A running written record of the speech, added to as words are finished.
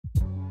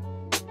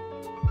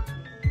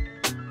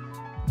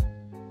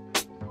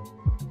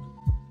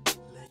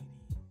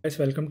Guys,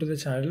 welcome to the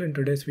channel. In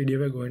today's video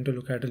we're going to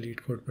look at a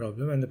Leetcode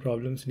problem, and the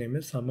problem's name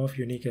is sum of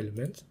unique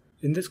elements.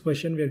 In this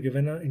question we are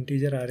given an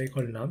integer array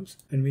called nums,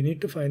 and we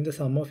need to find the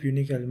sum of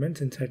unique elements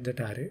inside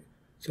that array.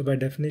 So by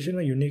definition,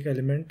 a unique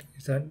element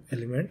is an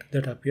element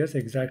that appears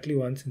exactly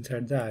once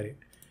inside the array.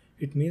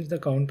 It means the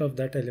count of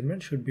that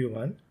element should be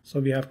 1. So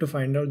we have to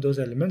find out those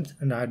elements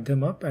and add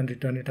them up and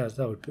return it as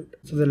the output.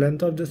 So the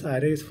length of this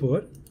array is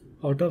 4.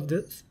 Out of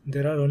this,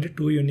 there are only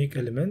 2 unique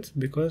elements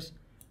because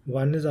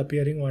 1 is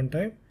appearing one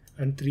time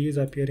and 3 is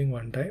appearing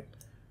one time.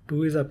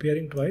 2 is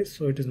appearing twice,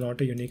 so it is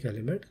not a unique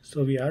element.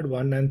 So we add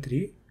 1 and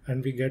 3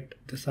 and we get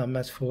the sum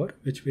as 4,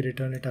 which we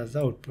return it as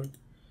the output.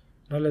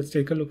 Now let's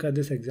take a look at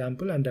this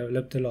example and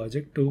develop the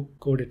logic to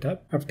code it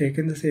up. I've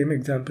taken the same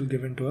example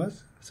given to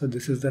us. So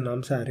this is the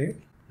nums array.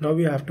 Now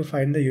we have to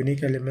find the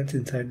unique elements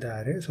inside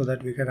the array so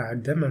that we can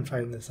add them and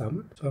find the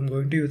sum. So I'm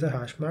going to use a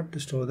hash map to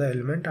store the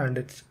element and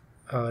its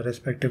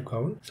respective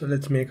count. So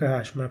let's make a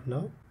hash map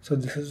now. So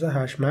this is the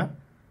hash map.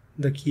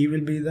 The key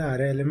will be the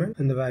array element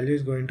and the value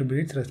is going to be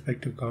its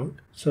respective count.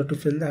 So to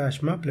fill the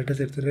hash map, let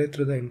us iterate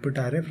through the input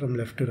array from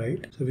left to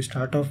right. So we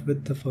start off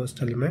with the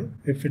first element.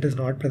 If it is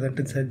not present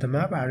inside the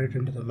map, add it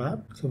into the map.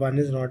 So 1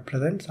 is not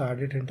present, so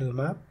add it into the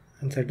map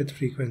and set its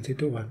frequency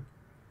to 1.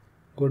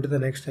 Go to the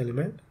next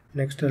element.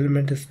 Next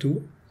element is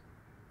 2.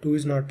 2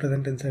 is not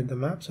present inside the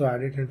map, so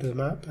add it into the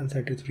map and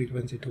set its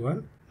frequency to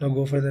 1. Now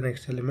go for the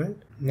next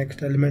element.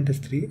 Next element is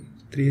 3.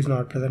 3 is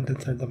not present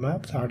inside the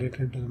map, so add it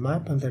into the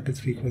map and set its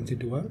frequency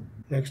to 1.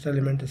 Next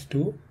element is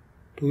 2.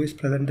 2 is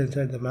present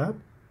inside the map,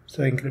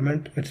 so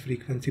increment its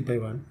frequency by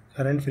 1.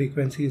 Current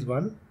frequency is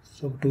 1,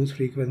 so 2's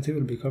frequency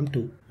will become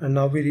 2. And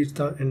now we reach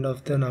the end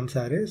of the nums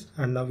arrays,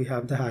 and now we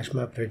have the hash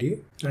map ready.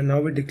 And now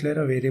we declare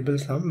a variable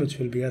sum, which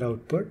will be our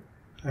output,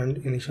 and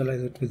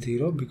initialize it with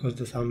 0 because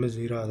the sum is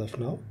 0 as of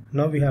now.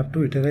 Now we have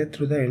to iterate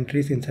through the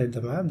entries inside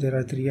the map. There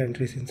are 3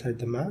 entries inside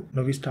the map.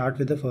 Now we start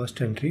with the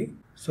first entry.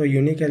 So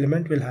unique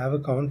element will have a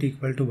count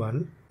equal to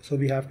 1. So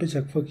we have to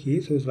check for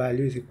key, so its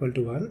value is equal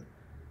to 1.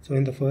 So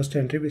in the first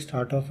entry we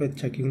start off with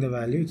checking the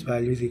value, its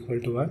value is equal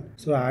to 1.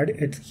 So add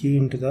its key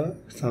into the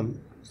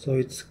sum. So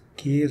its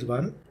key is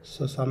 1,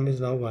 so sum is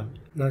now 1.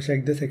 Now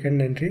check the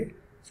second entry.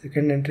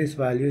 Second entry's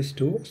value is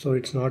 2, so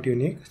it's not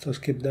unique, so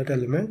skip that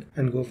element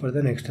and go for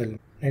the next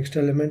element. Next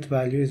element's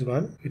value is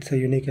 1, it's a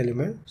unique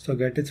element, so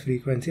get its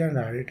frequency and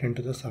add it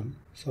into the sum.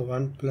 So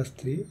 1 plus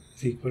 3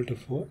 is equal to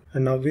 4.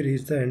 And now we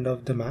reach the end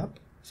of the map,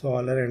 so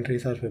all our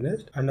entries are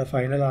finished and the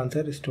final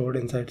answer is stored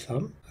inside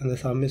sum, and the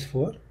sum is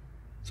 4.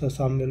 So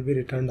sum will be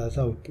returned as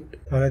output.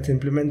 Now let's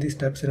implement these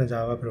steps in a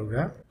Java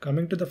program.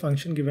 Coming to the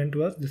function given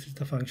to us, this is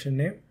the function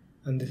name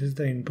and this is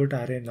the input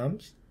array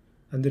nums,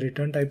 and the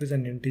return type is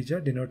an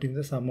integer denoting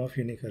the sum of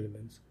unique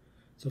elements.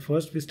 So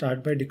first we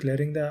start by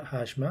declaring the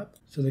hash map.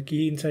 So the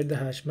key inside the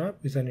hash map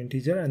is an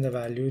integer and the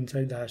value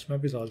inside the hash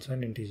map is also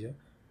an integer.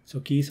 So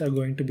keys are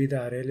going to be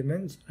the array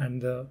elements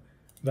and the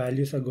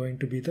values are going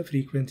to be the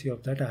frequency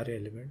of that array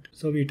element.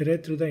 So we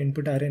iterate through the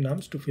input array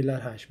nums to fill our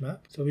hash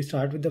map. So we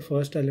start with the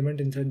first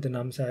element inside the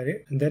nums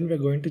array, and then we're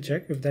going to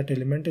check if that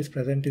element is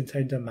present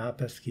inside the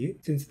map as key.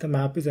 Since the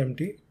map is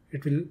empty,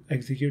 it will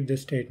execute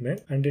this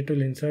statement and it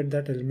will insert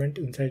that element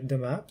inside the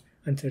map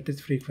and set its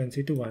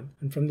frequency to 1.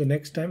 And from the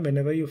next time,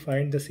 whenever you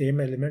find the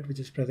same element which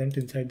is present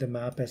inside the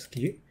map as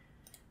key,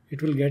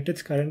 it will get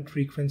its current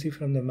frequency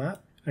from the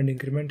map and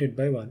increment it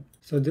by 1.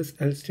 So this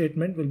else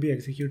statement will be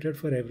executed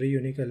for every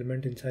unique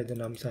element inside the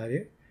nums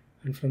array,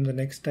 and from the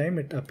next time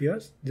it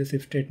appears, this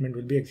if statement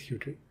will be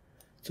executed.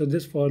 So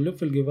this for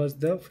loop will give us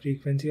the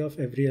frequency of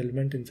every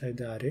element inside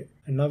the array.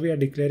 And now we are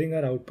declaring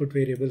our output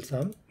variable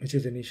sum, which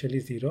is initially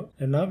 0.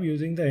 And now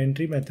using the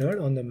entry method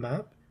on the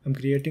map, I'm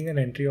creating an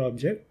entry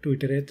object to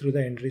iterate through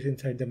the entries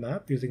inside the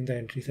map using the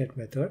entry set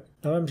method.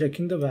 Now I'm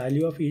checking the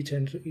value of each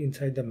entry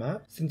inside the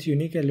map. Since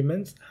unique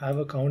elements have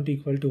a count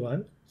equal to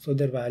 1, so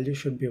their value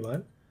should be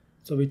 1.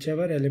 So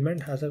whichever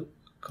element has a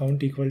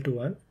count equal to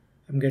 1,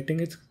 I'm getting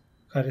its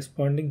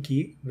corresponding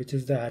key, which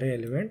is the array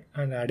element,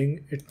 and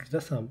adding it to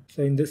the sum.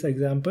 So in this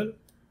example,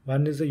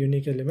 1 is a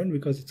unique element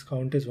because its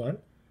count is 1.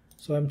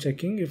 So I'm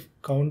checking if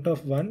count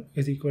of 1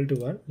 is equal to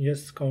 1.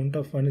 Yes, count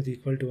of 1 is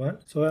equal to 1.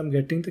 So I'm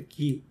getting the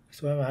key.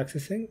 So I'm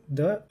accessing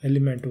the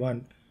element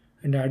 1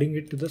 and adding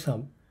it to the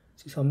sum.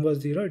 So sum was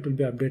 0, it will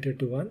be updated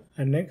to 1.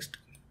 And next,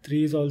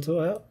 3 is also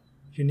a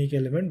unique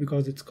element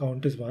because its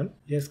count is 1.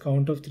 Yes,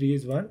 count of 3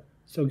 is 1.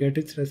 So get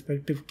its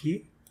respective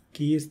key.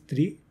 Key is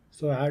 3.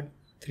 So add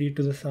 3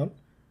 to the sum.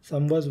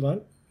 Sum was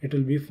 1. It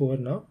will be 4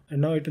 now.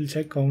 And now it will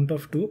check count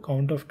of 2.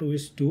 Count of 2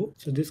 is 2.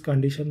 So this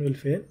condition will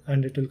fail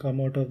and it will come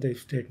out of the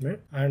if statement.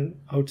 And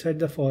outside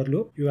the for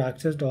loop, you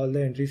accessed all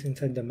the entries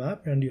inside the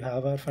map and you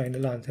have our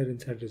final answer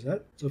inside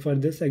result. So for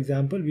this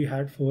example, we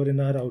had 4 in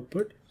our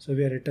output. So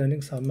we are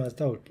returning sum as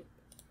the output.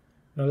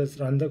 Now let's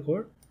run the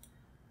code.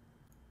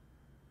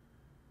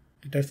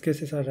 The test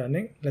cases are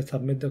running. Let's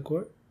submit the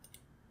code.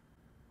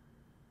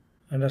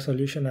 And our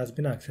solution has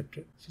been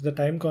accepted. So the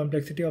time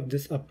complexity of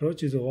this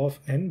approach is O of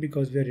n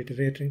because we are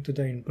iterating to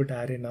the input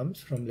array nums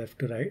from left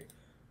to right,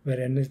 where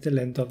n is the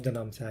length of the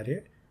nums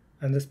array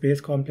and the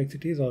space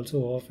complexity is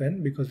also O of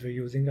n because we're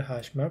using a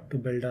hash map to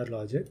build our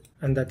logic.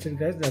 And that's it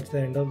guys, that's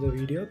the end of the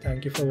video.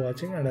 Thank you for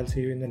watching and I'll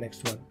see you in the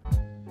next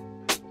one.